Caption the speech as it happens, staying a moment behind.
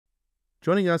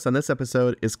Joining us on this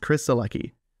episode is Chris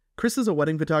Zielecki. Chris is a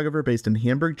wedding photographer based in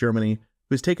Hamburg, Germany,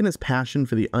 who's taken his passion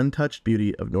for the untouched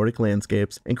beauty of Nordic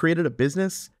landscapes and created a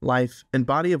business, life, and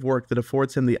body of work that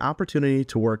affords him the opportunity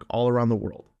to work all around the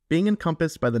world, being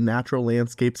encompassed by the natural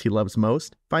landscapes he loves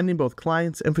most, finding both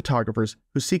clients and photographers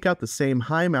who seek out the same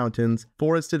high mountains,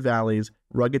 forested valleys,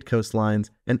 rugged coastlines,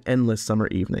 and endless summer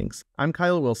evenings. I'm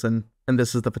Kyle Wilson, and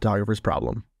this is The Photographer's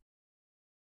Problem.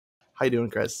 How you doing,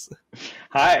 Chris?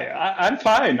 Hi, I'm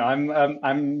fine.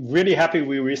 I'm really happy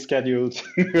we rescheduled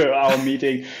our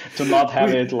meeting to not have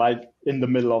it like in the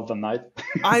middle of the night.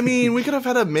 I mean, we could have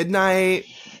had a midnight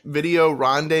video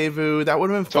rendezvous. That would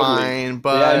have been fine.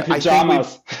 But in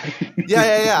pajamas.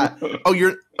 Yeah.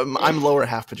 Oh, I'm lower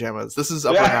half pajamas. This is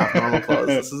upper half normal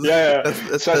clothes. This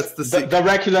is, That's the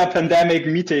regular pandemic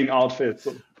meeting outfit.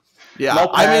 Yeah, no,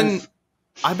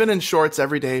 I've been in shorts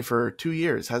every day for 2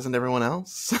 years. Hasn't everyone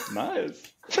else?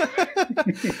 Nice. No,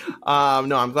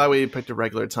 I'm glad we picked a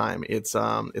regular time. It's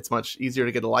much easier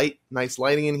to get nice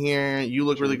lighting in here. You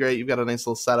look really great. You've got a nice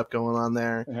little setup going on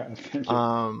there. Yeah, thank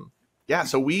you. Yeah.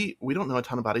 So we don't know a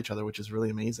ton about each other, which is really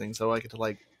amazing. So I get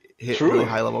to hit True. really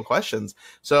high level questions.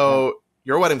 So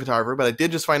you're a wedding photographer, but I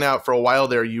did just find out for a while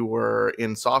there you were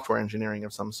in software engineering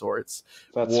of some sorts.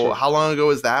 That's true. How long ago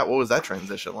was that? What was that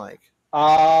transition like?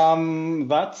 I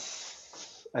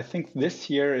think this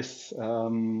year is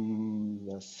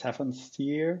the 7th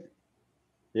year.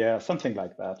 Yeah, something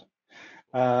like that.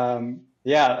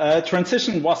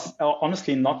 Transition was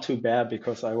honestly not too bad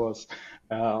because I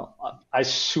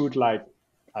shoot I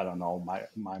don't know,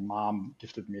 my mom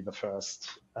gifted me the first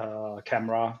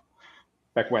camera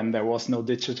back when there was no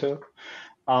digital.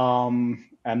 And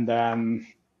then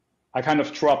I kind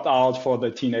of dropped out for the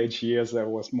teenage years. There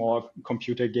was more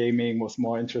computer gaming was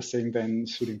more interesting than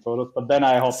shooting photos. But then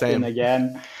I hopped in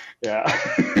again. Yeah.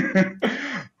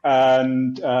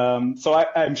 And so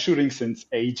I'm shooting since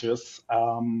ages.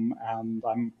 And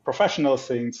I'm professional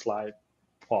since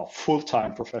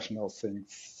full-time professional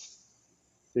since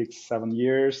 6-7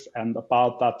 years. And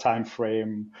about that time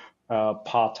frame,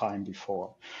 part-time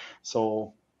before.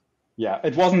 So yeah,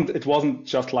 it wasn't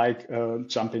just like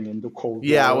jumping into cold.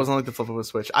 Yeah, it wasn't like the flip of a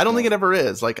switch. I don't think it ever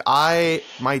is. My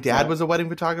dad was a wedding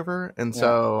photographer, and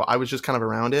so I was just kind of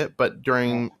around it. But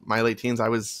during my late teens, I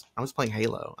was playing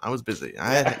Halo. I was busy.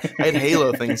 I had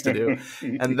Halo things to do,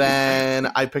 and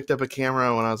then I picked up a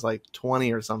camera when I was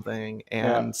 20 or something,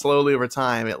 and slowly over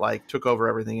time it took over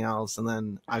everything else. And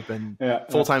then I've been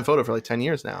full-time photo for 10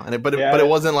 years now. And but it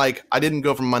wasn't I didn't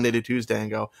go from Monday to Tuesday and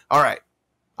go, all right,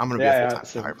 I'm going to be a full-time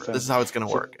photographer. This is how it's going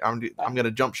to work. I'm going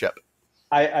to jump ship.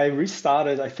 I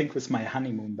restarted, I think, with my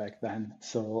honeymoon back then.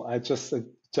 So I just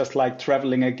like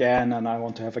traveling again, and I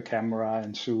want to have a camera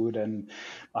and shoot. And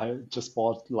I just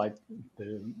bought the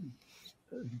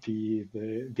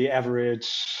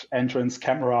average entrance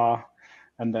camera,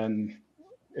 and then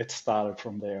it started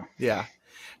from there. Yeah.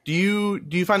 Do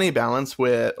you find any balance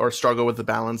with or struggle with the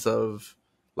balance of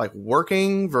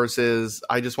working versus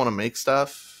I just want to make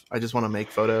stuff? I just want to make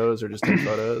photos or just take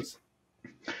photos.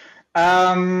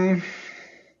 I'm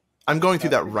going through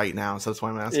that right now, so that's why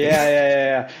I'm asking.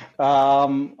 Yeah.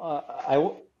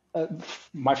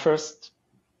 My first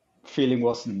feeling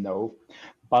was no,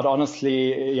 but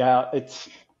honestly,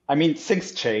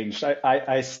 things changed.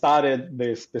 I started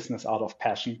this business out of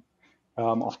passion.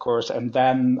 Of course, and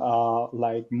then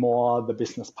more the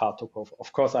business part took over.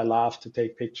 Of course, I love to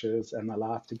take pictures and I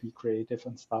love to be creative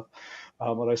and stuff.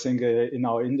 But I think in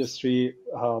our industry,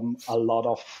 a lot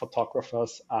of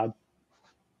photographers are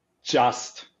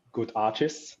just good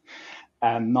artists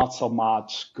and not so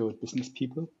much good business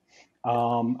people.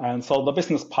 And so the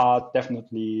business part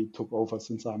definitely took over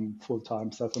since I'm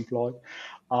full-time self-employed.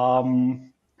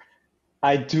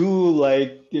 I do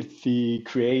the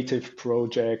creative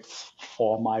projects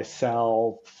for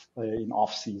myself in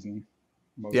off season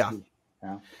mostly.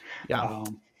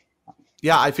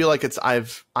 Yeah, I feel like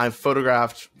I've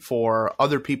photographed for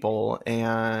other people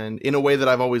and in a way that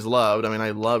I've always loved. I mean, I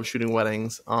love shooting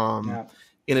weddings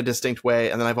in a distinct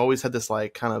way, and then I've always had this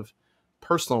kind of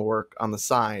personal work on the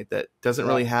side that doesn't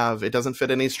really it doesn't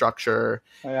fit any structure,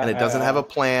 and it doesn't have a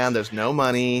plan. There's no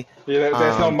money. Yeah,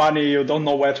 there's no money. You don't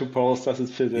know where to post. Does it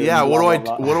fit in? Yeah, what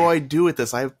do I do with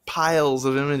this? I have piles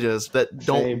of images that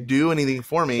don't do anything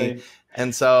for me. Same.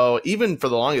 And so even for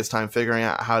the longest time, figuring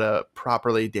out how to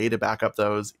properly data back up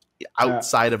those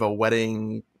outside of a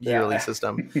wedding yearly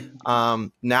system.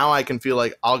 Now I can feel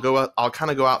I'll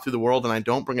kind of go out through the world and I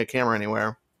don't bring a camera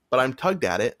anywhere. But I'm tugged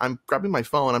at it. I'm grabbing my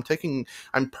phone.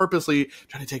 I'm purposely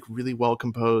trying to take really well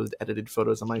composed, edited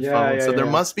photos on my phone. So there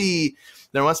must be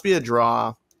a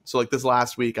draw So like this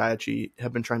last week, I actually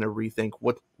have been trying to rethink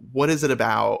what is it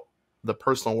about the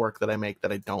personal work that I make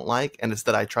that I don't like, and it's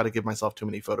that I try to give myself too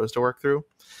many photos to work through.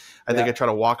 I think I try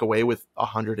to walk away with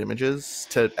 100 images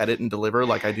to edit and deliver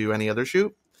like I do any other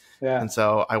shoot. Yeah. And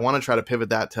so I want to try to pivot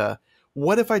that to,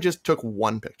 what if I just took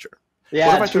one picture? Yeah,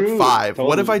 what if I took 5? Totally.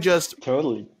 What if I just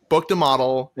booked a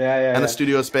model and a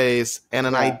studio space and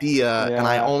an idea, and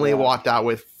I only walked out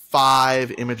with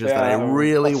 5 images that I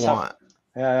really want?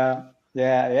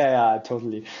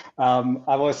 Totally.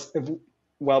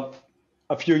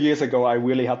 A few years ago, I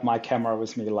really had my camera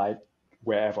with me, like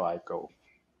wherever I go.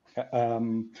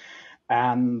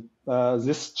 And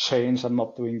this changed. I'm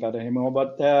not doing that anymore.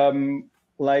 But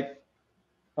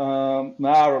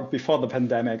now, before the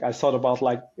pandemic, I thought about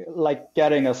like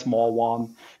getting a small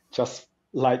one, just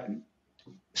like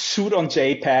shoot on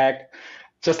JPEG,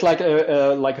 just like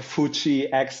a Fuji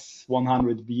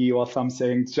X100V or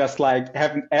something. Just like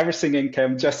having everything in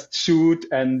cam, just shoot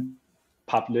and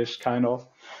publish, kind of.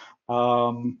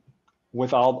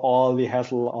 Without all the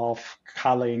hassle of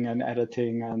culling and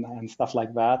editing and stuff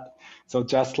like that. So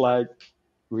just like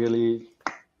really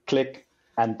click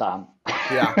and done.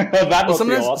 Yeah.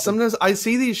 Sometimes I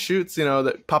see these shoots,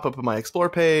 that pop up on my Explore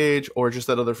page or just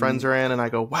that other friends are in, and I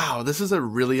go, wow, this is a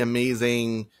really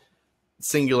amazing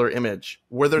singular image.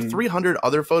 Were there 300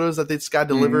 other photos that this guy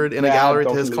delivered in a gallery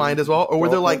to his client as well? Or were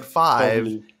there like 5?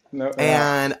 Totally. No,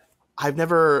 and I've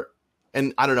never,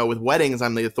 and I don't know, with weddings,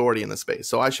 I'm the authority in the space.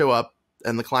 So I show up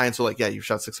and the clients are like, yeah, you've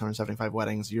shot 675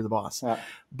 weddings. You're the boss. Yeah.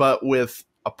 But with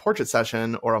a portrait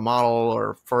session or a model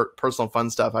or for personal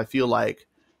fun stuff, I feel like,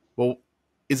 well,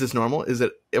 is this normal?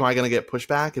 Am I going to get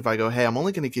pushback if I go, hey, I'm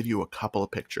only going to give you a couple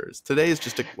of pictures? Today is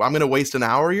I'm going to waste an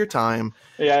hour of your time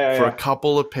for a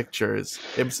couple of pictures.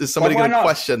 Is somebody going to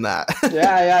question that?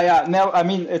 Yeah. No, I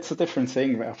mean, it's a different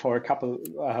thing for a couple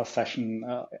session.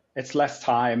 It's less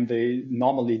time. They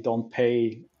normally don't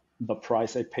pay the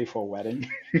price they pay for a wedding.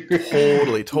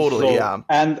 Totally, so, yeah.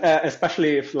 And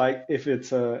especially if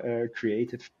it's a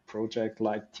creative project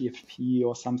like TFP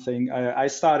or something, I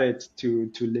started to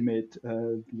limit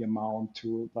the amount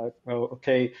to like, well,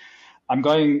 okay, I'm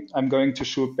going to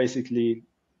shoot basically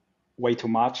way too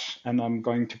much, and I'm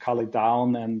going to cull it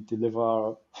down and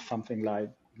deliver something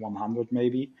like 100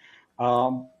 maybe.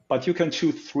 But you can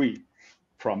choose 3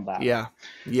 from that. Yeah.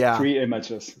 3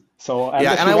 images. So and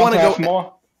I want to go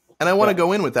more. And I want to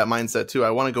go in with that mindset too.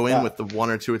 I want to go in with the 1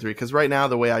 or 2 or 3, because right now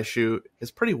the way I shoot is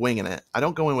pretty winging it. I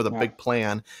don't go in with a big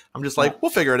plan. I'm just like,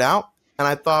 we'll figure it out. And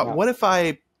I thought, what if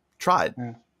I tried?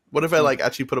 Yeah. What if I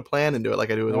actually put a plan into it like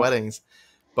I do with weddings?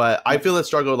 But I feel that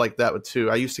struggle like that with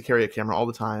too. I used to carry a camera all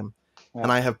the time,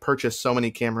 and I have purchased so many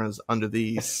cameras under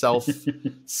the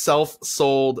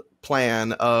self-sold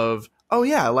plan of, oh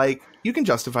yeah, like you can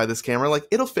justify this camera, like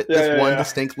it'll fit this one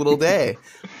distinct little day.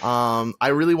 I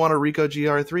really want a Ricoh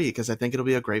GR3 because I think it'll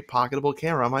be a great pocketable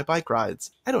camera on my bike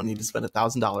rides. I don't need to spend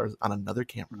 $1,000 on another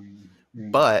camera,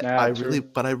 but I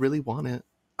really want it.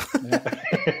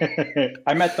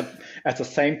 I'm at the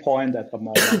same point at the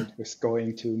moment with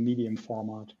going to medium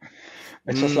format.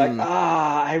 It's just like,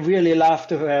 I really love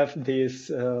to have these.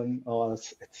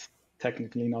 It's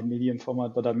technically not medium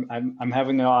format, but I'm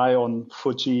having an eye on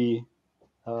Fuji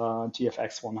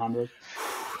GFX 100.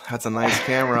 That's a nice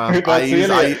camera.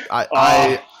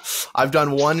 I've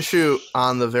done one shoot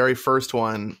on the very first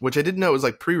one, which I didn't know it was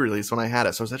like pre-release when I had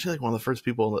it. So I was actually like one of the first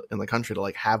people in the country to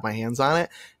like have my hands on it,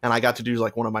 and I got to do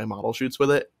like one of my model shoots with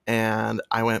it. And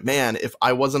I went, man, if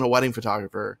I wasn't a wedding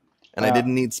photographer and I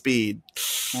didn't need speed,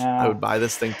 I would buy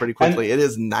this thing pretty quickly. It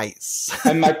is nice.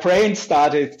 And my brain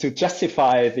started to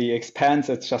justify the expense.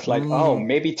 It's just like, oh,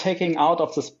 maybe taking out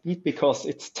of the speed because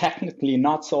it's technically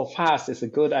not so fast is a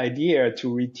good idea,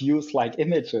 to reduce like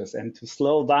images and to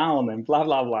slow down and blah,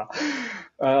 blah, blah.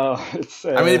 I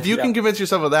mean, if you can convince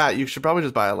yourself of that, you should probably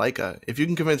just buy a Leica. If you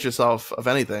can convince yourself of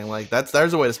anything, like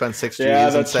there's a way to spend 6 Gs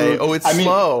and say, true. Oh, it's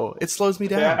slow. It slows me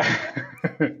down.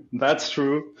 Yeah. That's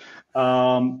true.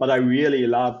 But I really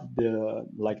love the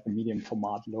medium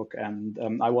format look, and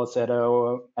I was at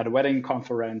a wedding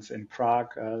conference in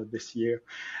Prague this year,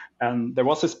 and there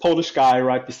was this Polish guy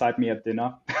right beside me at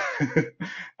dinner,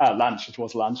 lunch. It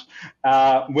was lunch,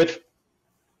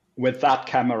 with that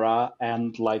camera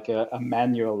and like a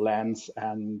manual lens,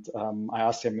 and I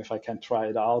asked him if I can try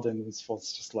it out, and it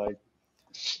was just like,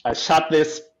 I shot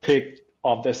this pic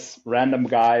of this random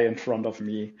guy in front of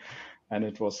me, and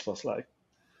it was just like,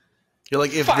 you're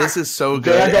like, if this is so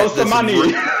good, there goes the money.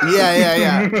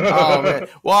 Yeah. Oh man.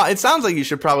 Well, it sounds like you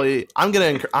should probably. I'm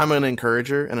an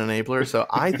encourager and enabler, so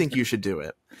I think you should do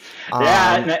it.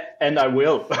 And I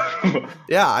will.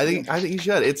 Yeah, I think you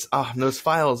should. It's those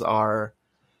files are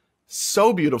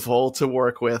so beautiful to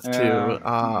work with too.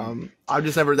 Yeah. I've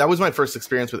just never, that was my first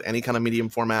experience with any kind of medium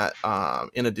format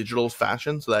in a digital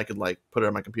fashion, so that I could like put it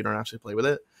on my computer and actually play with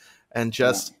it. And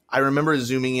just, I remember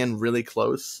zooming in really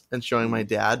close and showing my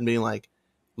dad and being like,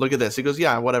 look at this. He goes,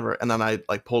 yeah, whatever. And then I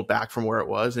like pulled back from where it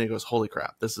was and he goes, holy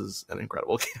crap, this is an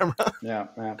incredible camera.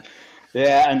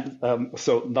 Yeah, and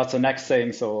so that's the next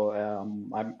thing. So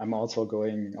I'm also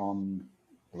going on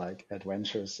like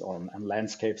adventures on and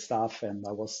landscape stuff, and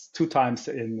I was 2 times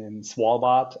in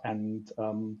Svalbard and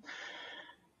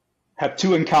had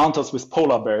 2 encounters with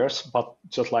polar bears, but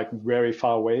just like very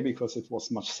far away because it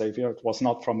was much safer. It was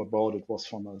not from a boat; it was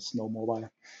from a snowmobile.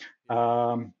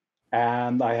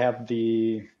 And I have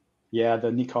the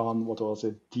Nikon, what was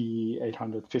it,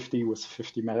 D850 with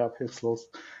 50 megapixels.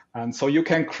 And so you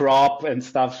can crop and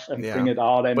stuff and bring it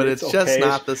out, and but it's just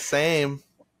not the same.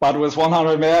 But with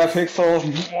 100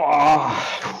 megapixels, wow.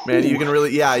 Man, you can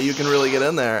really get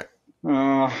in there.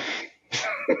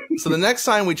 So the next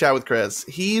time we chat with Chris,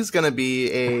 he's going to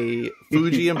be a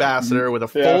Fuji ambassador with a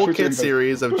full kit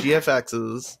series of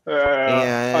GFXs,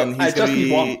 and he's going to be.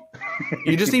 Need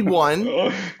you just need one,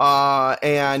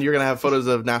 and you're going to have photos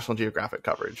of National Geographic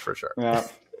coverage for sure. Yeah.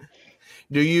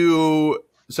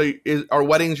 Are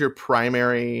weddings your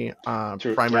primary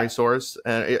source?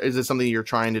 Is it something you're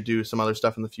trying to do some other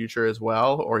stuff in the future as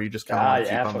well, or you just kind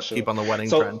of keep on the wedding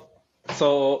trend?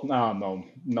 So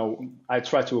no. I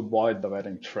try to avoid the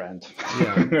wedding trend.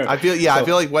 Yeah, I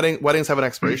feel like weddings have an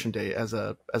expiration date as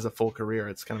a full career.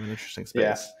 It's kind of an interesting space.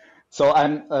 Yeah. So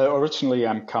I'm originally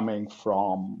coming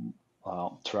from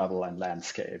travel and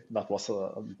landscape. That was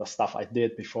the stuff I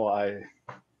did before I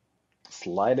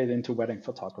slided into wedding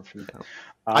photography. Yeah.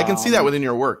 I can see that within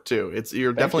your work too.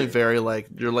 You're definitely very like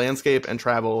your landscape and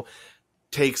travel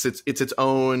takes its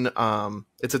own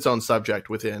subject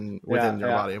within your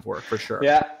body of work for sure.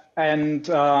 Yeah, and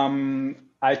I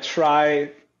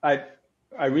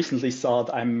recently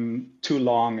thought I'm too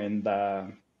long in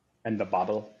the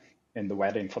bubble, in the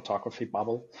wedding photography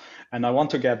bubble, and I want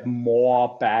to get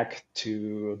more back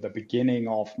to the beginning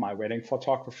of my wedding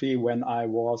photography when I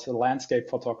was a landscape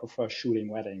photographer shooting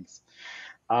weddings.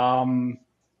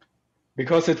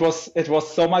 Because it was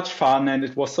so much fun and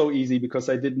it was so easy because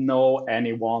I didn't know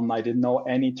anyone, I didn't know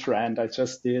any trend. I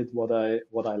just did what I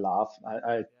love.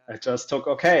 I just took,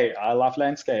 okay, I love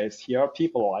landscapes. Here are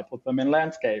people. I put them in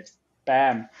landscapes.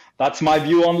 Bam. That's my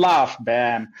view on love.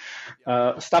 Bam.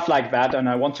 Stuff like that. And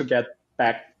I want to get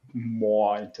back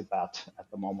more into that at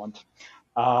the moment.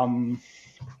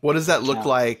 What does that look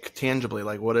like tangibly?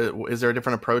 Like, is there a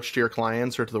different approach to your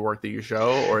clients or to the work that you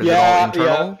show, or is it all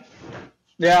internal?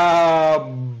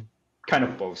 Yeah, kind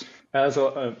of both.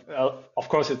 Of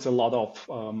course, it's a lot of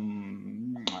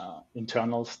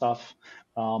internal stuff,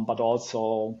 but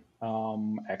also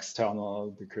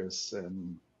external, because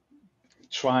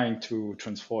trying to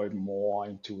transfer it more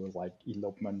into a like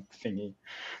elopement thingy.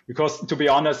 Because to be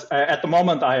honest, at the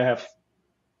moment I have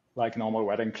like normal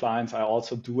wedding clients. I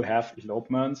also do have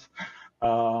elopements.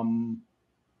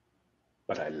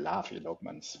 But I love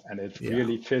elopements, and it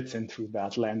really fits into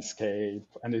that landscape,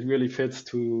 and it really fits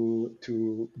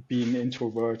to being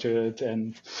introverted,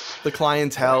 and the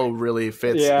clientele really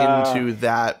fits into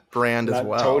that brand as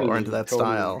well, or into that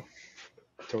style.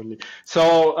 Totally.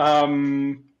 So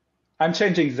I'm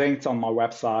changing things on my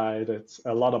website. It's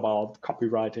a lot about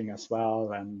copywriting as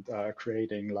well, and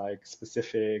creating like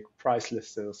specific price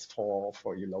lists for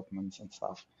elopements and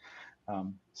stuff.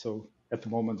 So at the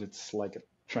moment, it's like a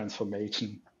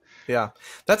transformation. Yeah,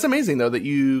 that's amazing though that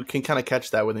you can kind of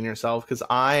catch that within yourself, because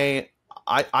I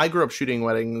grew up shooting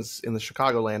weddings in the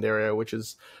Chicagoland area, which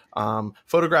is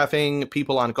photographing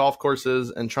people on golf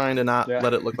courses and trying to not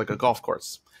let it look like a golf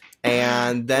course.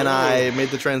 And then I made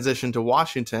the transition to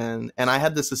Washington, and I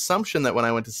had this assumption that when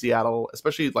I went to Seattle,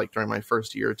 especially like during my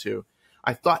first year or two,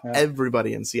 I thought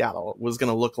everybody in Seattle was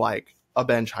going to look like a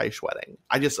bench Heisch wedding.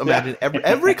 I just imagine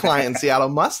every client in Seattle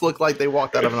must look like they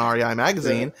walked out of an REI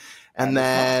magazine. And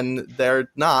then they're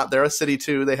not. They're a city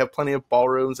too. They have plenty of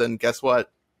ballrooms, and guess what?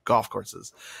 Golf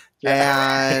courses.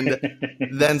 And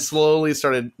then slowly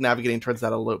started navigating towards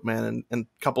that elopement and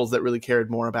couples that really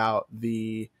cared more about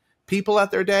the people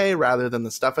at their day rather than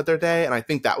the stuff at their day. And I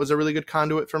think that was a really good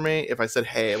conduit for me. If I said,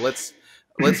 hey, let's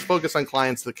focus on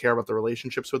clients that care about the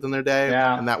relationships within their day.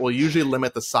 And that will usually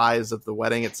limit the size of the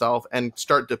wedding itself and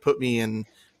start to put me in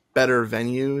better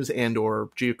venues and or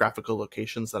geographical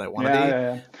locations that I want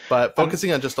to be. But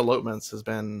focusing on just elopements has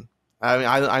been, I mean,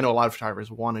 I know a lot of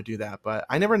photographers want to do that, but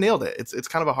I never nailed it. It's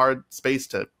kind of a hard space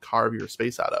to carve your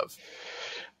space out of.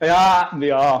 Yeah,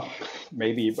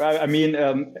 maybe. I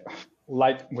mean,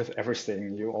 like with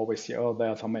everything, you always see, oh, there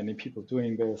are so many people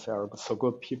doing this. There are so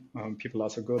good people. People are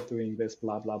so good doing this.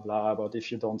 Blah blah blah. But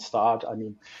if you don't start, I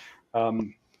mean,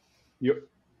 you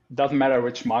doesn't matter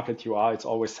which market you are. It's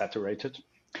always saturated.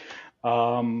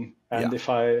 And Yeah. if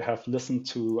I have listened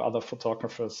to other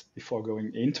photographers before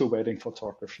going into wedding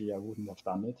photography, I wouldn't have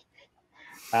done it.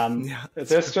 And Yeah.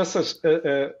 there's just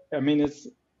I mean,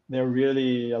 there are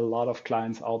really a lot of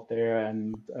clients out there,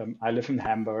 and I live in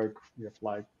Hamburg. We have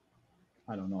like,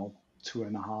 I don't know,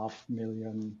 2.5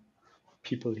 million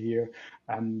people here,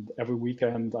 and every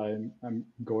weekend I'm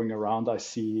going around. I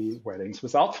see weddings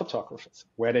without photographers,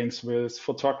 weddings with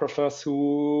photographers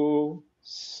who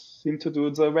seem to do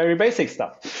the very basic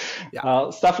stuff,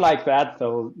 Yeah. stuff like that.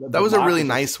 Though That was a really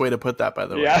nice way to put that, by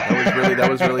the way. Yeah. That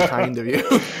was really kind of you.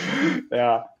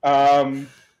 Yeah.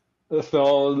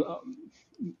 So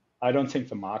I don't think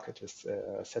the market is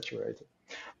saturated.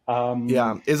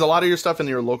 Yeah. Is a lot of your stuff in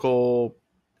your local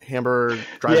Hamburg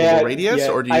drivable radius,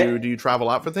 or do you travel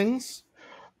out for things?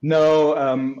 No,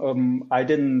 I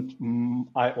didn't.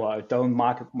 I don't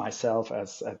market myself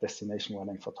as a destination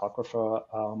wedding photographer.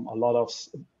 A lot of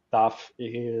stuff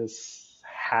is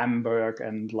Hamburg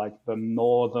and like the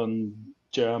northern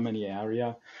Germany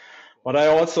area. But I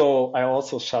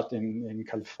also shot in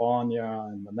California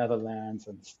and the Netherlands,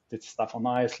 and did stuff on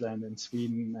Iceland and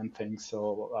Sweden and things.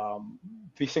 So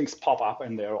these things pop up,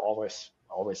 and they're always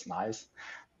nice.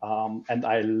 And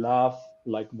I love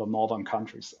like the northern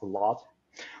countries a lot.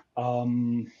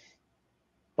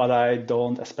 But I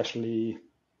don't, especially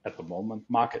at the moment,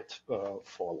 market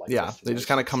for like. Yeah, they just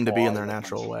kind of come to be in their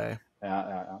natural way.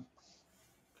 Yeah.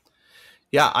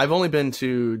 Yeah, I've only been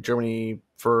to Germany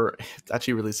for, it's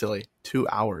actually really silly, 2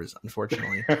 hours,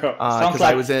 unfortunately. Sounds like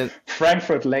I was in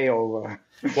Frankfurt layover.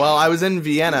 Well, I was in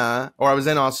Vienna, or I was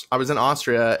in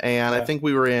Austria, and I think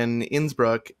we were in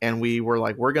Innsbruck, and we were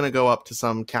like, we're gonna go up to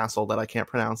some castle that I can't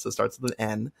pronounce that starts with an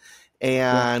N,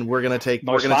 and we're gonna take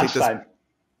this.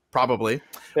 Probably.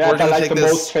 Yeah, we're like the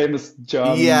most famous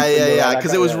German. Yeah.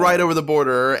 Because it was right over the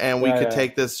border, and we could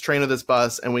take this train or this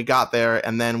bus, and we got there,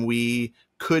 and then we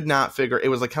could not figure. It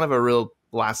was like kind of a real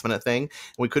last minute thing. And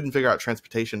we couldn't figure out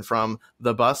transportation from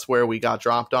the bus where we got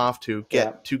dropped off to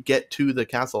get to the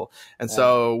castle. And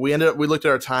so we looked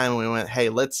at our time and we went, hey,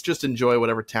 let's just enjoy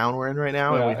whatever town we're in right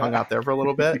now. And we hung out there for a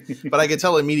little bit. But I could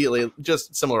tell immediately,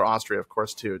 just similar to Austria, of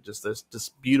course, too, just this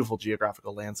beautiful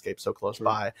geographical landscape so close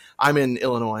by. I'm in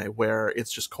Illinois, where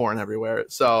it's just corn everywhere.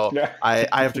 So I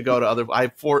have to go to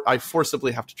I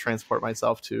forcibly have to transport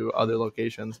myself to other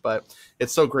locations. But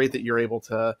it's so great that you're able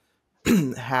to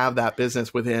have that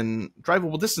business within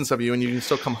drivable distance of you, and you can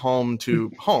still come home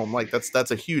to home. Like that's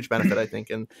a huge benefit, I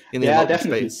think, in the local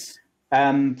space.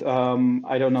 And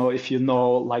I don't know if you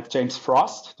know like James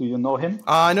Frost. Do you know him?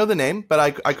 I know the name, but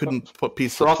I couldn't pull a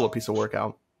piece of work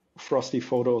out. Frosty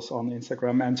photos on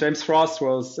Instagram. And James Frost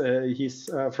was he's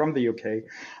from the UK,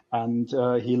 and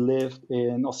he lived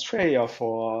in Australia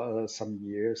for some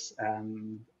years,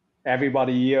 and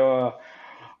everybody here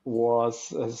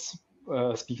was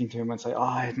speaking to him and say,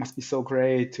 oh, it must be so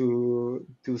great to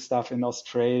do stuff in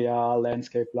Australia,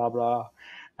 landscape, blah, blah.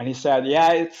 And he said,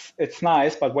 yeah, it's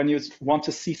nice, but when you want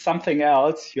to see something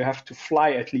else, you have to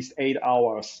fly at least 8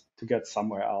 hours to get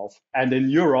somewhere else. And in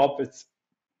Europe, it's,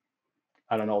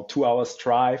 I don't know, 2 hours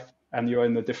drive, and you're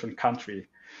in a different country.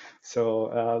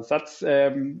 So that's,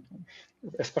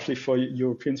 especially for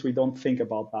Europeans, we don't think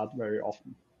about that very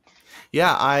often.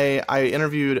 Yeah, I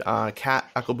interviewed Kat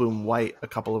Eckelboom White a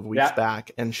couple of weeks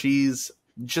back, and she's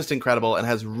just incredible and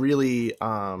has really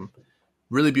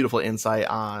really beautiful insight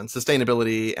on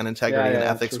sustainability and integrity and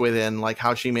ethics within like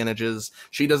how she manages.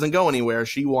 She doesn't go anywhere.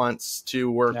 She wants to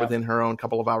work within her own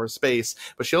couple of hours space,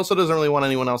 but she also doesn't really want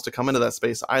anyone else to come into that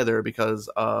space either, because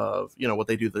of, you know, what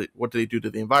do they do to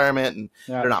the environment, and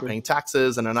they're not paying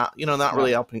taxes, and they're not, you know, not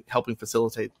really helping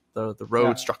facilitate the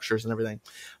road structures and everything.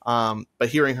 But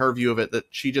hearing her view of it, that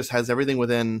she just has everything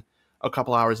within a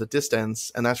couple hours of distance,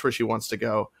 and that's where she wants to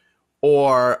go.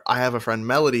 Or I have a friend,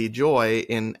 Melody Joy,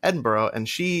 in Edinburgh, and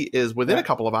she is within a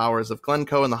couple of hours of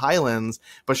Glencoe and the Highlands,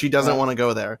 but she doesn't want to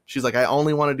go there. She's like, I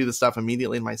only want to do the stuff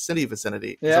immediately in my city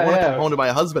vicinity, because I want to come home to my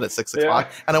husband at 6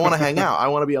 o'clock, and I want to hang out. I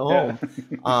want to be at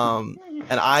home.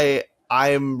 And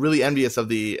I'm really envious of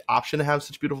the option to have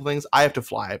such beautiful things. I have to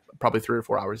fly probably 3 or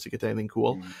 4 hours to get to anything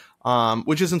cool,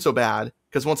 which isn't so bad,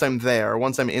 because once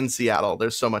I'm in Seattle,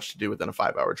 there's so much to do within a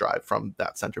 5-hour drive from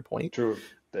that center point. True.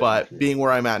 But being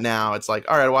where I'm at now, it's like,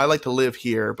 all right, well, I like to live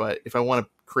here, but if I want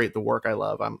to create the work I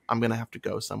love, I'm going to have to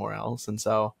go somewhere else. And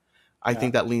so I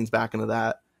think that leans back into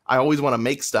that. I always want to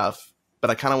make stuff, but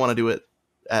I kind of want to do it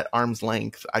at arm's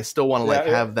length. I still want to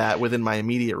have that within my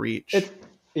immediate reach.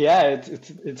 Yeah,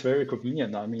 it's very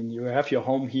convenient. I mean, you have your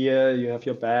home here, you have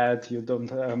your bed, you don't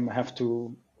have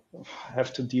to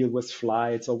deal with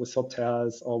flights or with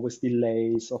hotels or with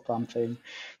delays or something.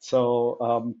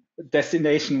 So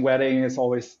destination wedding is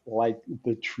always like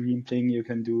the dream thing you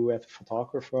can do as a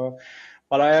photographer.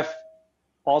 But I have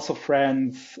also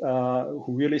friends who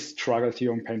really struggled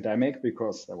during pandemic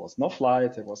because there was no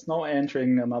flight, there was no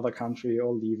entering another country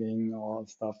or leaving or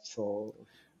stuff. So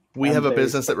We have and a they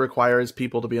business that requires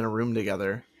people to be in a room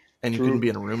together, and you couldn't be true.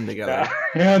 in a room Yeah, together.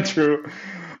 yeah, true.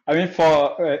 I mean,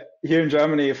 for here in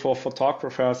Germany, for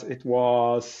photographers, it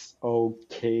was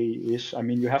okay-ish. I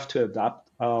mean, you have to adapt,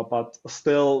 but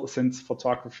still, since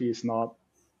photography is not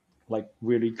like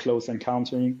really close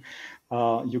encountering,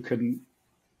 you can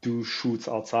do shoots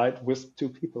outside with two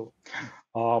people.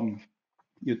 Um,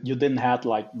 you didn't have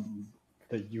like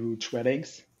the huge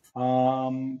weddings,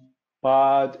 um,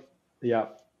 but yeah,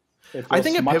 it was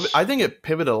I much. think it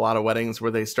pivoted a lot of weddings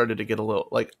where they started to get a little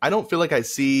like I don't feel like I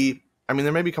see. I mean,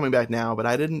 they may be coming back now, but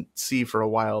I didn't see for a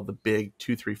while the big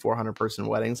 2, 3, 400 person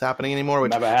weddings happening anymore, which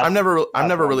Never had I'm had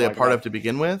never one really a like part that. of to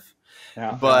begin with.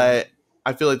 Yeah, yeah, But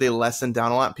I feel like they lessened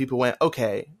down a lot. People went,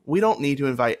 okay, we don't need to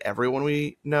invite everyone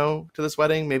we know to this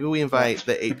wedding. Maybe we yeah, invite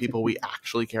the 8 people we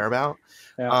actually care about.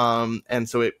 yeah, And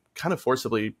so it kind of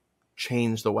forcibly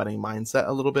changed the wedding mindset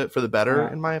a little bit for the better, yeah,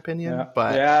 in my yeah, opinion.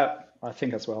 But yeah. I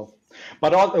think as well.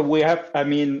 But all, we have, I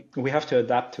mean, we have to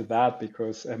adapt to that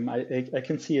because I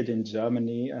can see it in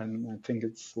Germany, and I think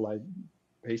it's like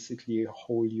basically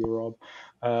whole Europe.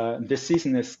 This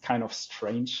season is kind of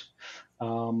strange.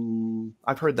 Um,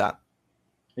 I've heard that.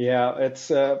 yeah,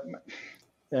 it's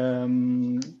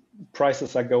um,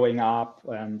 prices are going up,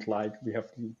 and like we have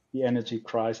the energy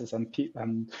crisis,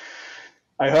 and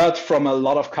I heard from a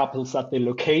lot of couples that the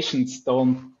locations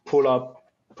don't put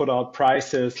out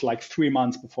prices like 3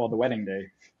 months before the wedding day.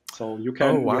 So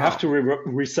Oh, you have wow. to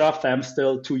reserve them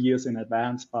still 2 years in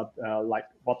advance, but like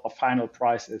what the final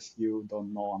price is, you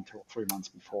don't know until 3 months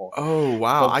before. Oh,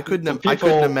 wow. So so I couldn't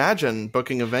people, imagine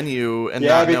booking a venue and yeah,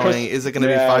 not knowing, because is it going to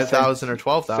be yeah, 5,000 or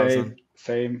 12,000?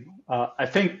 same. I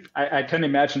think I can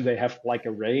imagine they have like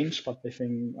a range, but they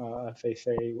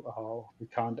say we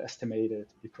can't estimate it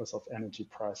because of energy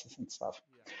prices and stuff.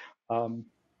 Um,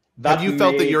 Have that you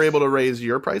felt that you're able makes to raise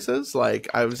your prices? Like,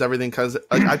 I was everything because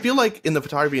like I feel like in the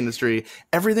photography industry,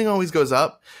 everything always goes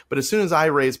up. But as soon as I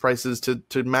raise prices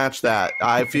to match that,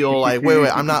 I feel like wait,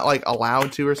 I'm not like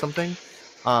allowed to or something.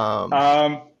 Um,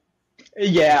 um,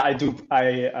 yeah, I do.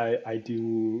 I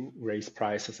do raise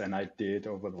prices, and I did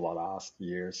over the last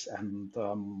years. And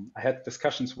I had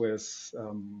discussions with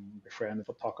friend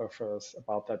photographers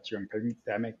about that during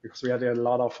pandemic because we had a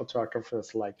lot of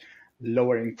photographers like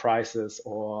lowering prices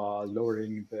or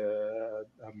lowering the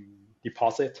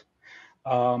deposit,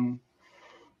 um,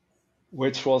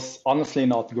 which was honestly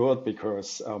not good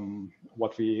because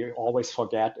what we always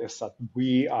forget is that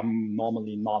we are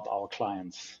normally not our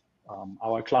clients.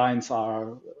 Our clients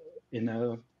are in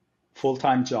a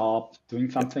full-time job doing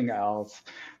something else.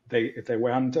 They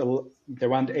weren't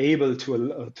able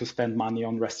to spend money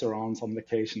on restaurants, on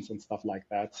vacations, and stuff like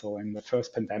that. So in the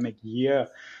first pandemic year,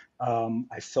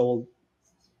 I sold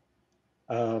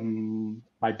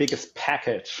my biggest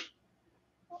package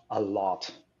a lot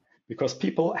because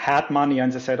people had money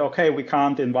and they said, okay, we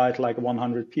can't invite like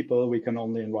 100 people, we can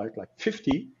only invite like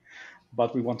 50,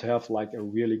 but we want to have like a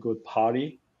really good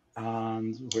party,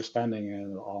 and we're spending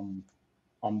it on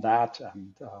that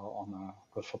and on a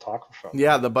good photographer. yeah,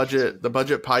 So the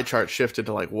budget pie chart shifted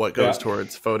to like what goes yeah,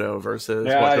 towards photo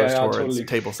versus what yeah, yeah, goes yeah, towards totally.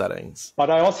 table settings.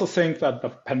 But I also think that the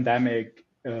pandemic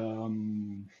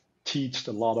teached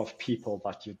a lot of people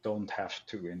that you don't have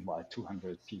to invite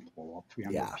 200 people or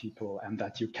 300 Yeah. people, and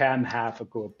that you can have a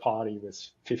good party with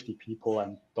 50 people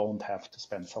and don't have to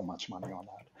spend so much money on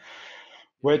that,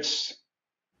 which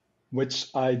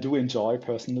I do enjoy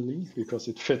personally because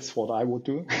it fits what I would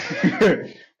do.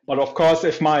 But of course,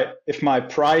 if my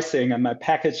pricing and my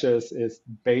packages is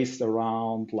based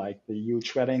around like the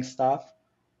huge wedding stuff,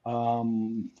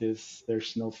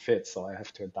 there's no fit, so I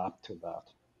have to adapt to that.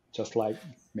 Just like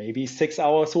maybe 6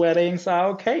 hours weddings are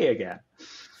okay again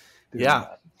doing Yeah.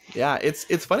 that. Yeah,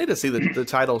 it's funny to see the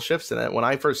title shifts in it. When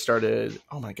I first started,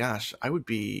 oh my gosh, I would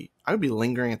be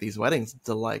lingering at these weddings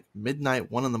until like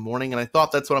midnight, 1 in the morning, and I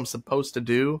thought that's what I'm supposed to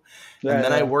do. And Yeah,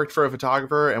 then I yeah, worked for a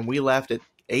photographer, and we left at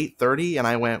 8:30, and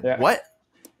I went, yeah, "What?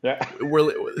 yeah,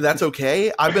 That's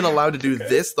okay? I've been allowed to it's do okay.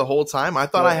 this the whole time. I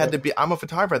thought I Yeah, had to be. I'm a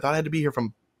photographer. I thought I had to be here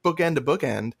from bookend to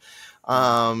bookend.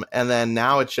 yeah, And then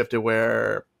now it's shifted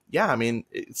where, yeah, I mean,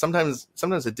 sometimes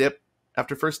a dip.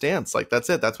 after first dance. Like that's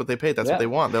it. That's what they paid. That's Yeah. what they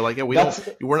want. They're like, yeah,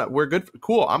 we're good.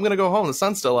 Cool. I'm gonna go home. The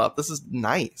sun's still up. This is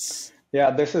nice.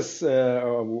 Yeah, this is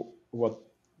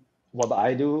what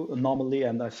I do normally,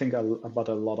 and I think about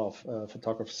a lot of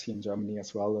photographers here in Germany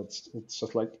as well. It's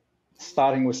just like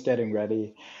starting with getting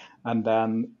ready, and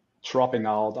then dropping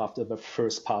out after the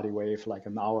first party wave, like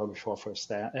an hour before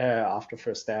after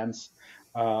first dance,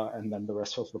 and then the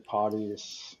rest of the party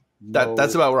is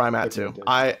that's about where I'm at too.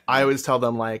 documentation. I always tell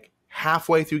them like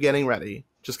halfway through getting ready,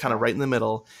 just kind of right in the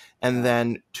middle, and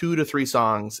then 2 to 3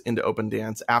 songs into open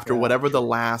dance after whatever the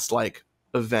last like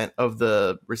event of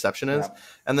the reception is,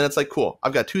 and then it's like cool.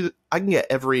 I've got I can get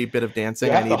every bit of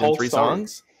dancing I need in 3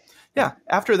 songs. Yeah.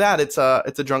 After that, it's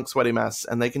a drunk, sweaty mess,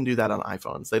 and they can do that on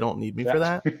iPhones. They don't need me for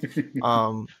that.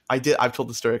 I've told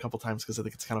the story a couple times because I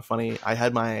think it's kind of funny. I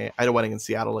had a wedding in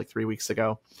Seattle like 3 weeks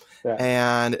ago,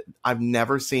 and I've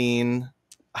never seen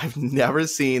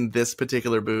this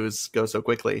particular booze go so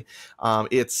quickly.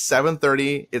 It's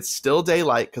 7:30. It's still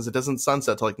daylight because it doesn't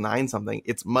sunset till like 9 something.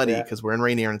 It's muddy because we're in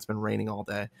Rainier and it's been raining all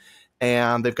day,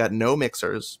 and they've got no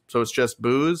mixers, so it's just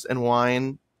booze and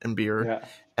wine and beer. Yeah.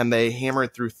 And they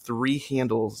hammered through 3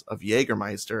 handles of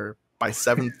Jägermeister by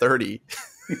 7:30.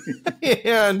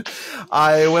 And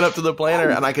I went up to the planner,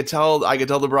 and I could tell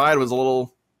the bride was a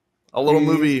little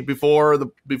movie before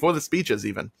the speeches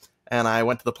even. And I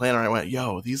went to the planner and I went,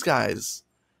 "Yo, these guys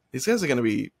are gonna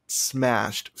be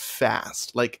smashed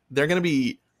fast. Like they're gonna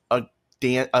be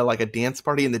like a dance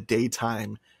party in the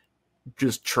daytime,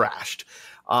 just trashed."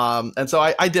 And so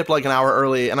I dipped like an hour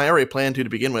early, and I already planned to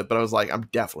begin with, but I was like, I'm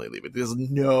definitely leaving. There's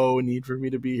no need for me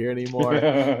to be here anymore.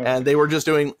 And they were just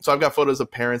doing, so I've got photos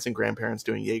of parents and grandparents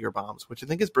doing Jaeger bombs, which I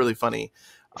think is really funny.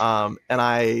 And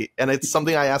it's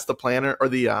something I asked the planner or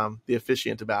the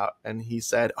officiant about, and he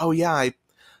said, "Oh yeah,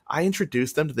 I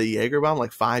introduced them to the Jaeger bomb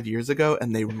like 5 years ago,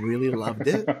 and they really loved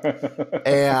it.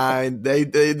 And they've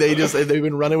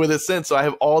been running with it since." So I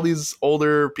have all these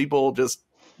older people just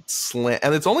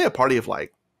and it's only a party of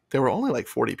like, there were only like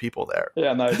 40 people there.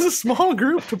 Yeah, nice. It's a small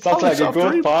group. Sounds like a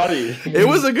good party. It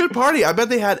was a good party. I bet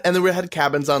they had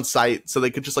cabins on site, so they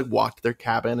could just like walk to their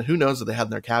cabin. Who knows what they had in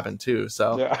their cabin too?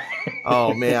 So,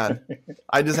 oh man,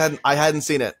 I hadn't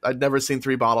seen it. I'd never seen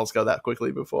 3 bottles go that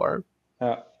quickly before.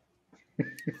 Yeah.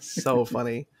 So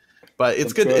funny. But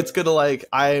it's good. It's good to like.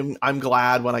 I'm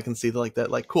glad when I can see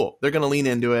that. Cool. They're gonna lean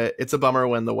into it. It's a bummer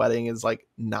when the wedding is like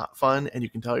not fun, and you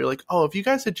can tell you're like, oh, if you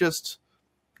guys had just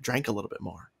drank a little bit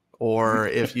more, or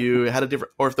if you had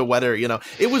or if the weather,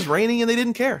 it was raining and they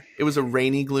didn't care. It was a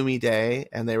rainy, gloomy day,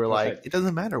 and they were like, it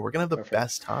doesn't matter. We're gonna have the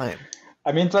best time.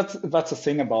 I mean, that's the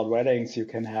thing about weddings. You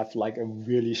can have like a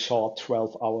really short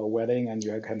 12-hour wedding, and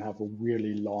you can have a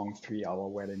really long 3-hour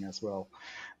wedding as well.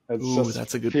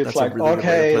 That's a good. Feels that's like a really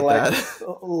okay, good way to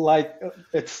put that. like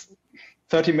it's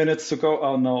 30 minutes to go.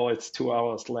 Oh no, it's 2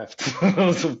 hours left.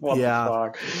 So what the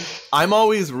fuck? I'm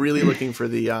always really looking for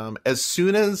the as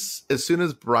soon as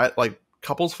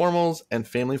couples formals and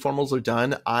family formals are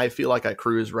done, I feel like I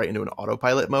cruise right into an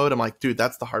autopilot mode. I'm like, dude,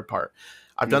 that's the hard part.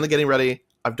 I've done the getting ready.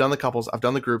 I've done the couples. I've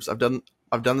done the groups. I've done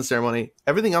the ceremony.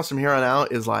 Everything else from here on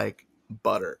out is like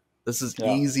butter. This is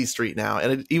easy street now.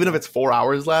 And even if it's 4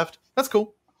 hours left, that's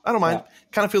cool. I don't mind.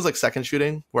 Kind of feels like second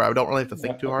shooting where I don't really have to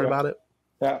think too hard about it.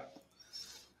 Yeah.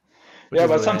 Yeah,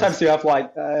 but really sometimes you have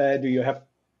like, do you have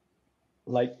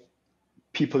like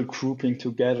people grouping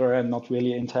together and not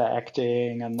really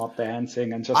interacting and not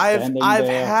dancing and just standing there? I've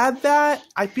had that.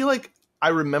 I feel like I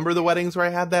remember the weddings where I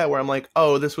had that, where I'm like,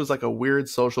 oh, this was like a weird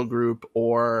social group.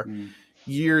 Or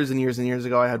years and years and years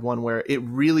ago, I had one where it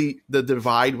really, the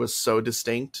divide was so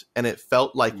distinct, and it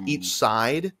felt like each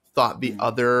side thought the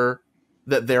other,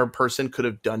 that their person could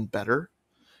have done better.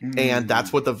 And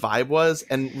that's what the vibe was.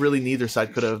 And really neither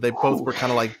side could have. They both were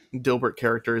kind of like Dilbert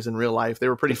characters in real life. They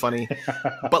were pretty funny.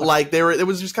 But like it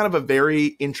was just kind of a very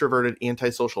introverted,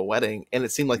 antisocial wedding. And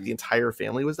it seemed like the entire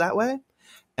family was that way.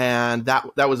 And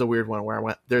that was a weird one where I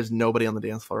went, there's nobody on the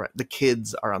dance floor. Right? The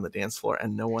kids are on the dance floor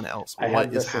and no one else.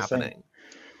 What is happening?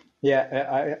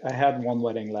 Yeah, I had one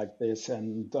wedding like this,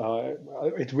 and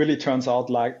it really turns out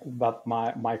like that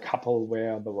my couple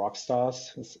were the rock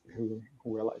stars who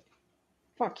were like,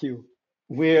 fuck you.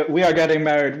 We are getting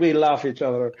married. We love each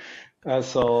other.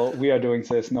 So we are doing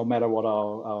this no matter what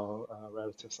our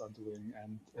relatives are doing.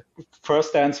 And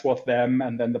first dance was them,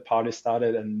 and then the party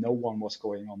started, and no one was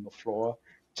going on the floor.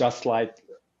 Just like,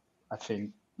 I think,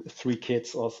 3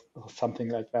 kids or something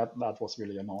like that. That was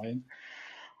really annoying.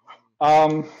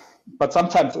 But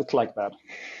sometimes it's like that.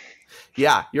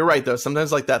 Yeah, you're right though.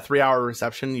 Sometimes like that 3-hour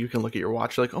reception, you can look at your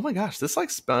watch, you're like, oh my gosh, this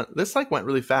went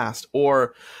really fast.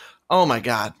 Or Oh my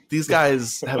God. These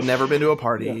guys have never been to a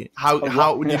party. How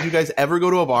did you guys ever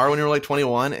go to a bar when you were like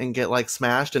 21 and get like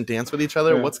smashed and dance with each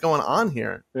other? What's going on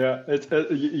here? Yeah,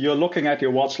 you're looking at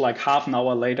your watch like half an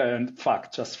hour later and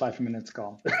fuck, just 5 minutes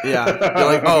gone. Yeah.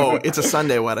 You're like, oh, it's a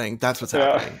Sunday wedding. That's what's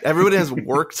happening. Everybody has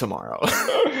work tomorrow.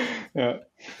 Yeah.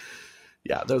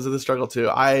 Yeah, those are the struggle too.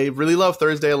 I really love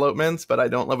Thursday elopements, but I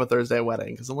don't love a Thursday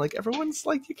wedding because I'm like, everyone's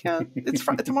like, you can't. It's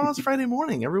tomorrow's Friday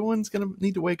morning. Everyone's gonna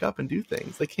need to wake up and do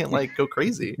things. They can't like go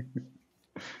crazy.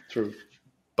 True.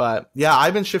 But yeah,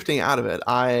 I've been shifting out of it.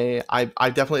 I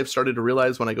definitely have started to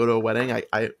realize when I go to a wedding,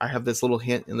 I have this little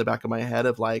hint in the back of my head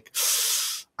of like,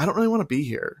 I don't really want to be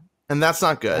here, and that's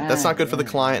not good. That's not good for the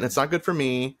client, and it's not good for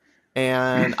me.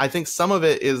 And I think some of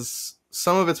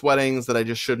it's weddings that I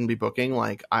just shouldn't be booking.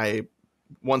 Like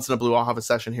once in a blue, I'll have a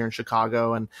session here in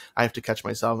Chicago and I have to catch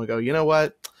myself and go, you know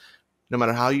what? No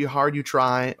matter how hard you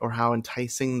try or how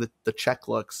enticing the check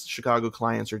looks, Chicago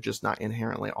clients are just not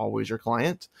inherently always your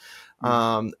client.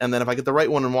 And then if I get the right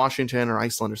one in Washington or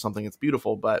Iceland or something, it's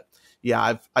beautiful. But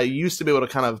yeah, I used to be able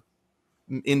to kind of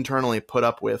internally put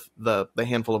up with the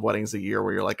handful of weddings a year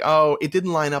where you're like, oh, it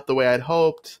didn't line up the way I'd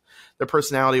hoped. Their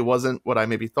personality wasn't what I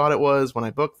maybe thought it was when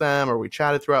I booked them, or we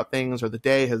chatted throughout things, or the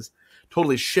day has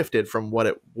totally shifted from what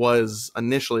it was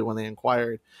initially when they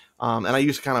inquired. And I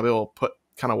used to kind of be able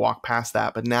to walk past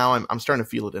that, but now I'm starting to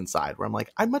feel it inside where I'm like,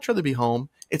 I'd much rather be home.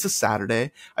 It's a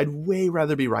Saturday. I'd way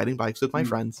rather be riding bikes with my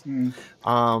friends.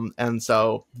 And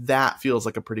so that feels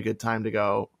like a pretty good time to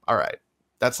go, all right,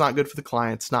 that's not good for the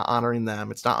client. It's not honoring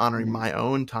them. It's not honoring my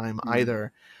own time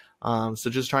either. So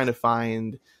just trying to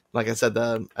find, like I said,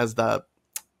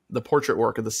 the portrait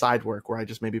work or the side work where I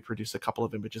just maybe produce a couple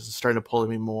of images is starting to pull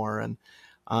me more. And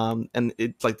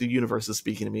it's like the universe is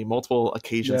speaking to me. Multiple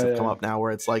occasions have come up now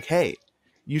where it's like, hey,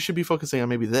 you should be focusing on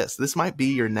maybe this. This might be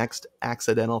your next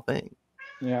accidental thing.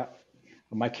 Yeah.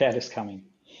 My cat is coming.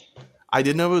 I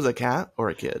didn't know if it was a cat or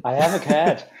a kid. I have a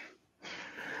cat.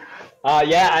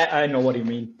 I know what you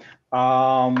mean.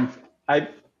 I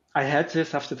had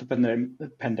this after the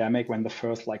pandemic when the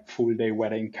first like full day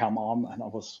wedding came on, and I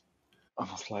was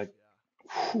like,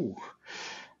 whew,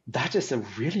 that is a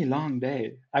really long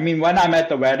day. I mean, when I'm at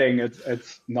the wedding,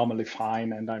 it's normally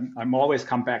fine, and I'm always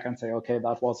come back and say, okay,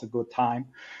 that was a good time,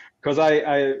 because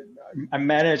I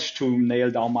managed to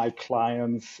nail down my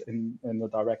clients in the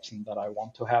direction that I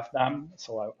want to have them.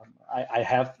 So I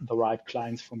have the right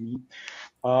clients for me.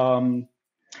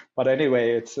 But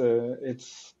anyway, it's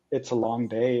a long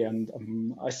day,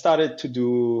 and I started to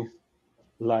do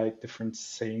like different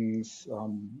things.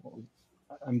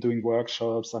 I'm doing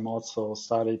workshops. I'm also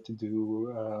started to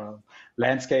do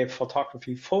landscape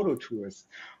photography photo tours.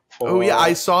 Oh yeah,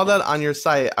 I saw that on your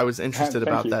site. I was interested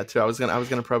about that too. I was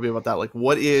gonna probe you about that. Like,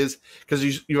 what is, because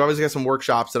you've obviously got some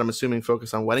workshops that I'm assuming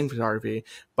focus on wedding photography,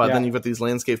 but then you've got these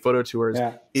landscape photo tours.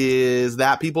 Is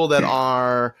that people that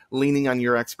are leaning on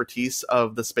your expertise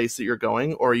of the space that you're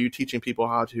going, or are you teaching people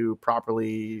how to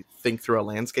properly think through a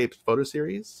landscape photo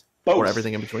series? Both. Or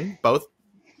everything in between? Both?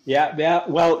 Yeah.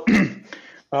 Well,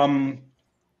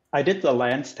 I did the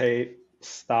landscape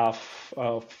stuff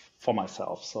for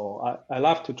myself. So I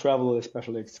love to travel,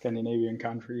 especially Scandinavian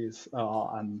countries,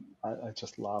 and I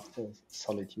just love the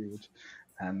solitude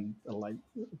and like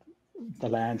the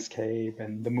landscape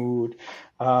and the mood.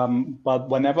 But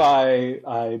whenever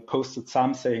I posted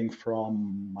something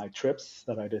from my trips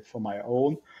that I did for my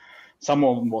own,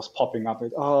 someone was popping up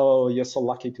with, oh, you're so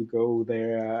lucky to go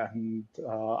there, and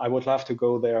I would love to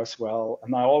go there as well.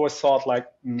 And I always thought like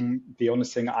the only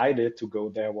thing I did to go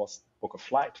there was book a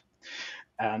flight.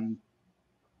 And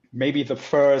maybe the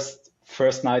first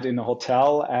night in a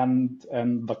hotel and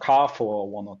the car for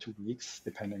 1 or 2 weeks,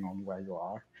 depending on where you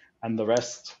are, and the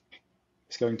rest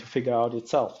is going to figure out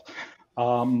itself.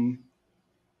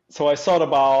 So I thought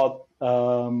about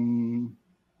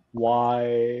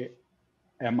why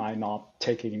am I not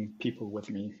taking people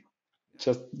with me?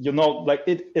 Just, like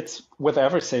it's with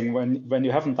everything. When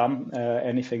you haven't done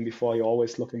anything before, you're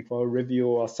always looking for a review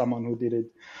or someone who did it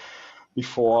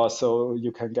before, so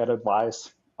you can get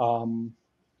advice.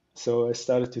 So I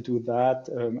started to do that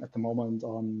at the moment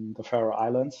on the Faroe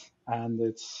Islands, and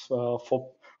it's for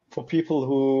people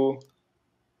who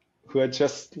are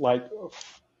just like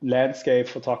landscape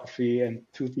photography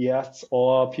enthusiasts,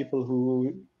 or people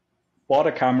who bought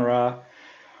a camera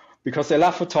because they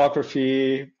love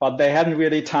photography, but they hadn't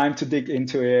really time to dig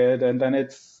into it, and then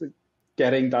it's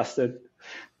getting dusted.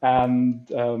 And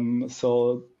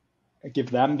so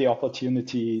give them the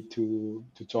opportunity to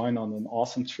join on an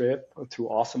awesome trip to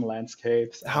awesome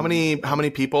landscapes. How many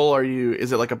people are you?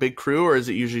 Is it like a big crew, or is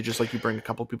it usually just like you bring a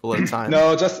couple people at a time?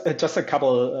 No, just a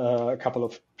couple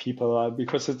of people,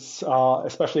 because it's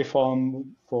especially for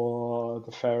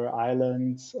the Faroe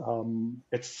Islands,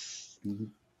 it's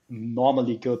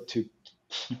normally good to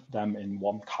keep them in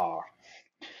one car,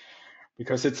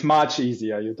 because it's much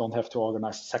easier. You don't have to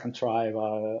organize a second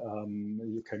driver.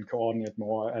 You can coordinate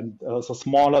more. And the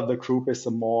smaller the group is,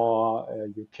 the more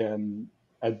you can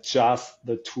adjust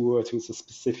the tour to the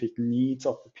specific needs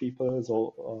of the people.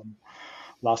 So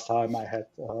last time I had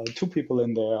 2 people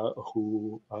in there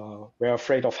who were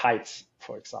afraid of heights,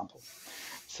 for example.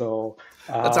 So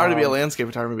that's hard to be a landscape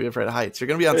photographer and be afraid of heights. You're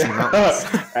going to be on some mountains.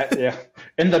 Yeah,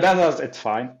 in the deserts, it's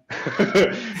fine.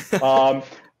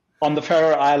 On the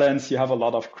Faroe Islands, you have a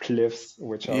lot of cliffs,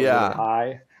 which are really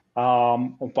high.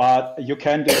 But you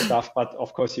can do stuff, but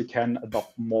of course you can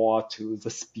adopt more to the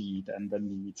speed and the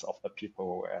needs of the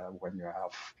people when you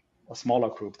have a smaller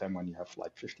group than when you have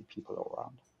like 50 people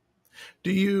around.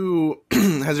 Do you,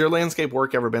 has your landscape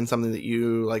work ever been something that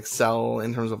you like sell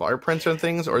in terms of art prints and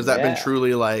things? Or has that been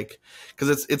truly like,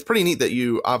 because it's pretty neat that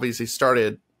you obviously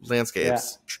started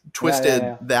landscapes,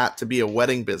 twisted that to be a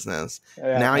wedding business.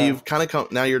 Now you've kind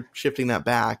of now you're shifting that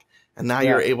back, and now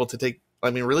you're able to take,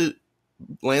 I mean, really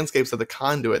landscapes are the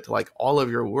conduit to like all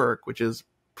of your work, which is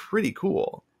pretty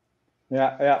cool.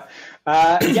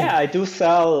 I do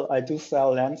sell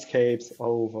landscapes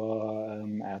over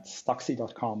at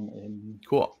Stuxy.com in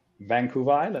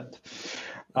Vancouver Island.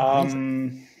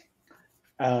 I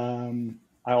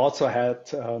also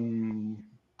had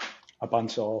a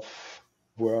bunch of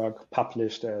work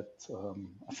published at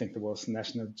I think there was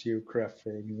National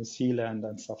Geographic New Zealand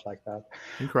and stuff like that.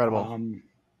 Incredible.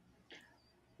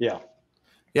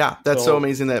 That's so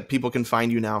amazing that people can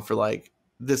find you now for like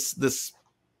this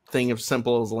thing of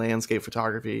simple as landscape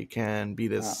photography can be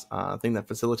this thing that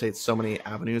facilitates so many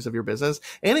avenues of your business,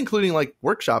 and including like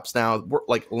workshops now,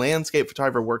 like landscape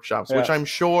photographer workshops, which I'm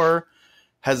sure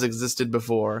has existed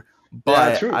before.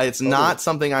 But it's not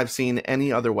something I've seen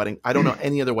any other wedding. I don't know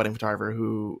any other wedding photographer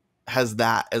who has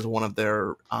that as one of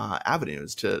their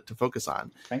avenues to focus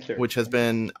on. Thank you. Which has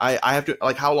been, I have to,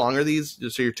 like, how long are these?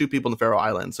 So you're 2 people in the Faroe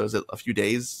Islands. So is it a few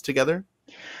days together?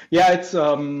 Yeah, it's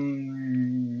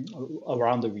around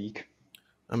a week.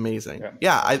 Amazing.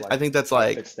 I think that's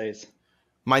like 6 days.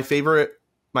 My favorite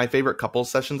couple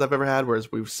sessions I've ever had,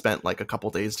 whereas we've spent like a couple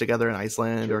days together in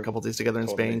Iceland or a couple days together in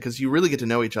Spain, because you really get to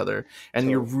know each other and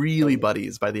you're really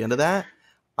buddies by the end of that.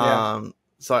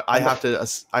 So I have to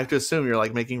assume you're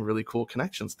like making really cool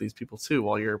connections with these people too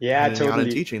while you're hanging out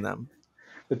and teaching them.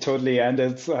 Totally, and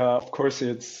it's of course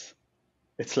it's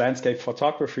landscape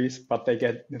photographies, but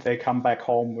they come back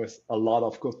home with a lot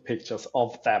of good pictures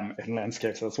of them in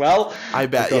landscapes as well. I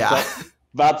bet,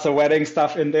 That's the wedding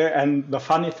stuff in there. And the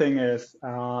funny thing is,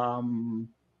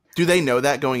 do they know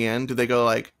that going in? Do they go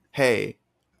like, hey,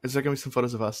 is there going to be some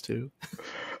photos of us too?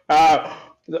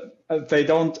 They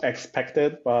don't expect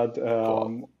it, but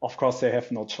of course they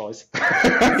have no choice.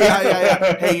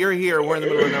 Hey, you're here. We're in the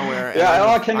middle of nowhere.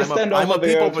 Can you stand over there? I'm a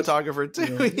people photographer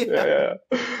too.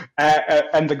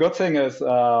 And the good thing is,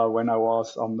 when I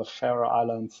was on the Faroe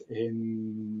Islands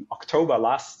in October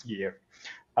last year,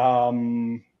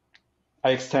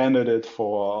 I extended it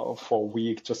for a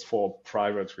week just for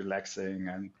private relaxing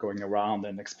and going around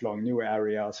and exploring new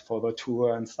areas for the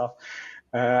tour and stuff.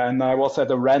 And I was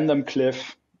at a random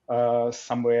cliff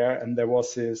somewhere, and there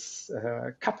was this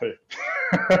couple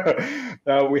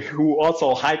who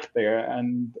also hiked there.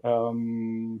 And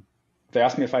they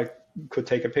asked me if I could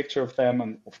take a picture of them,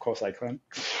 and of course I could.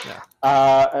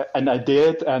 And I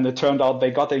did, and it turned out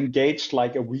they got engaged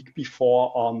like a week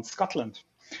before on Scotland.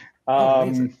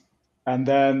 And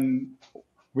then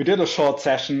we did a short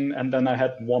session, and then I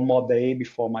had one more day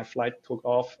before my flight took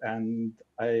off, and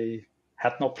I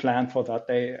had no plan for that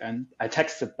day. And I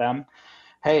texted them,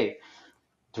 hey,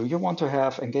 do you want to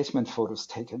have engagement photos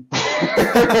taken?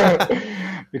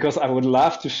 Because I would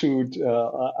love to shoot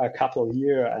a couple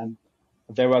here. And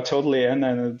they were totally in,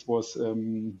 and it was,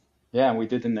 we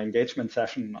did an engagement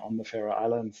session on the Faroe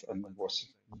Islands, and it was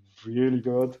really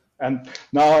good. And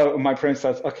now my friend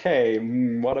says, okay,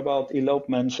 what about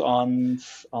elopements on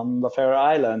the Faroe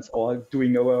Islands, or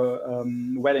doing a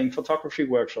wedding photography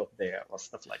workshop there, or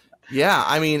stuff like that? Yeah,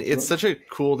 I mean, it's such a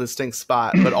cool, distinct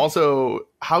spot, but also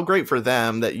how great for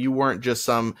them that you weren't just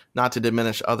some, not to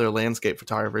diminish other landscape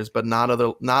photographers, but not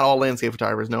all landscape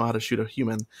photographers know how to shoot a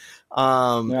human.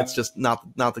 It's just not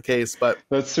the case, but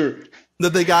that's true.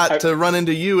 That they got to run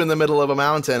into you in the middle of a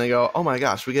mountain and go, oh my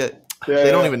gosh, they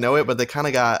don't even know it, but they kind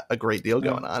of got a great deal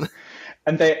going on.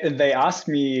 and they asked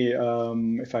me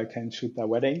if I can shoot their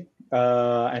wedding,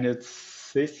 and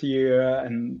it's this year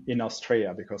and in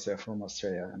Australia because they're from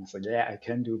Australia. And I said, yeah, I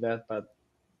can do that, but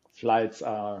flights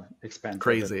are expensive. It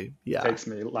Crazy. Yeah. takes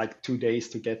me like 2 days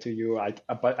to get to you.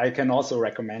 But I can also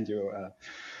recommend you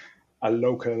a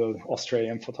local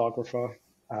Australian photographer.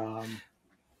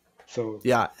 So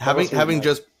Yeah, that was really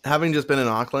nice. having just been in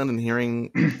Auckland and hearing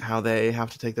how they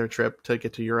have to take their trip to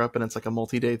get to Europe, and it's like a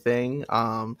multi-day thing.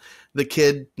 The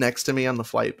kid next to me on the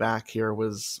flight back here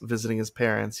was visiting his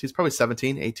parents. He's probably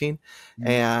 17, 18. Mm,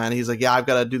 And he's like, yeah, I've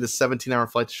got to do this 17-hour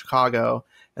flight to Chicago,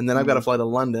 and then I've got to mm, fly to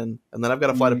London, and then I've got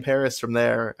to fly to mm, Paris from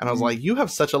there. And I was mm, like, you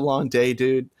have such a long day,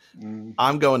 dude. mm,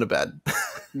 I'm going to bed.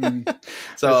 mm.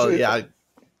 So yeah,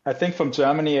 I think from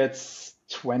Germany it's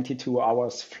 22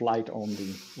 hours flight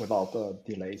only without the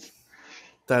delays.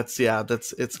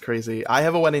 it's crazy. I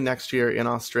have a wedding next year in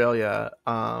Australia,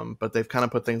 but they've kind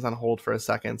of put things on hold for a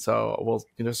second. So we'll,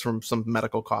 there's some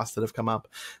medical costs that have come up,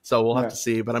 so we'll have Yeah, to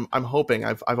see. But I'm hoping.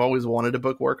 I've always wanted to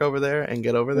book work over there and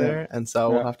get over yeah, there, and so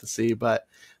we'll yeah. have to see. But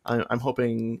I'm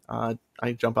hoping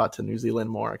I jump out to New Zealand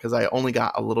more because I only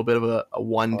got a little bit of a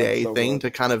one Oh, it's day so thing good.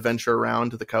 to kind of venture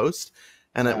around to the coast,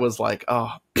 and it Yeah, was like,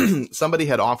 oh, somebody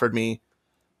had offered me.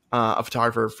 A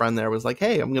photographer friend there was like,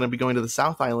 hey, I'm going to be going to the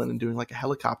South Island and doing like a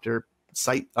helicopter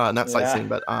site, not yeah, sightseeing,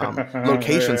 but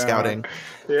location yeah, scouting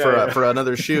yeah, yeah. for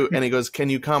another shoot. And he goes, can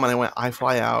you come? And I went, I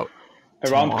fly out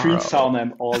Around tomorrow. Queenstown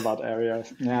and all that area.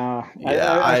 Yeah,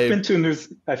 Yeah, I've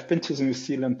been to New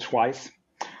Zealand twice,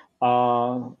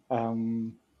 and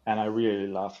I really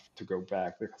love to go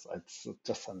back because it's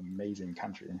just an amazing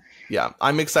country. yeah,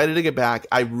 I'm excited to get back.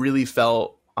 I really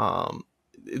felt,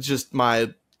 it's just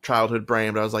my childhood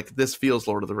brain, but I was like, this feels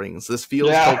Lord of the Rings. This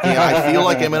feels Tolkien. I feel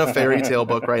like I'm in a fairy tale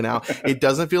book right now. Yeah. It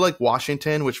doesn't feel like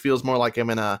Washington, which feels more like I'm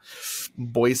in a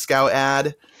Boy Scout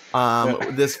ad.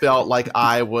 Yeah. This felt like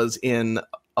I was in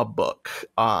a book.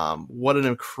 What an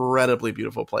incredibly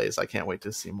beautiful place. I can't wait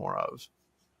to see more of.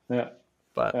 Yeah.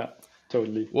 But Yeah.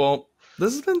 Totally. well,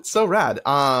 this has been so rad.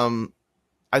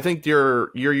 I think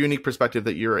your unique perspective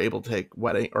that you're able to take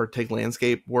wedding or take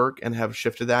landscape work and have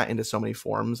shifted that into so many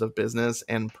forms of business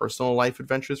and personal life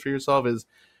adventures for yourself is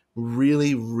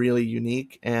really, really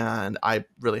unique. And I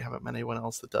really haven't met anyone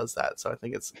else that does that. So I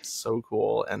think it's so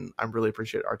cool. And I really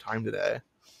appreciate our time today.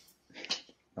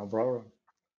 No problem.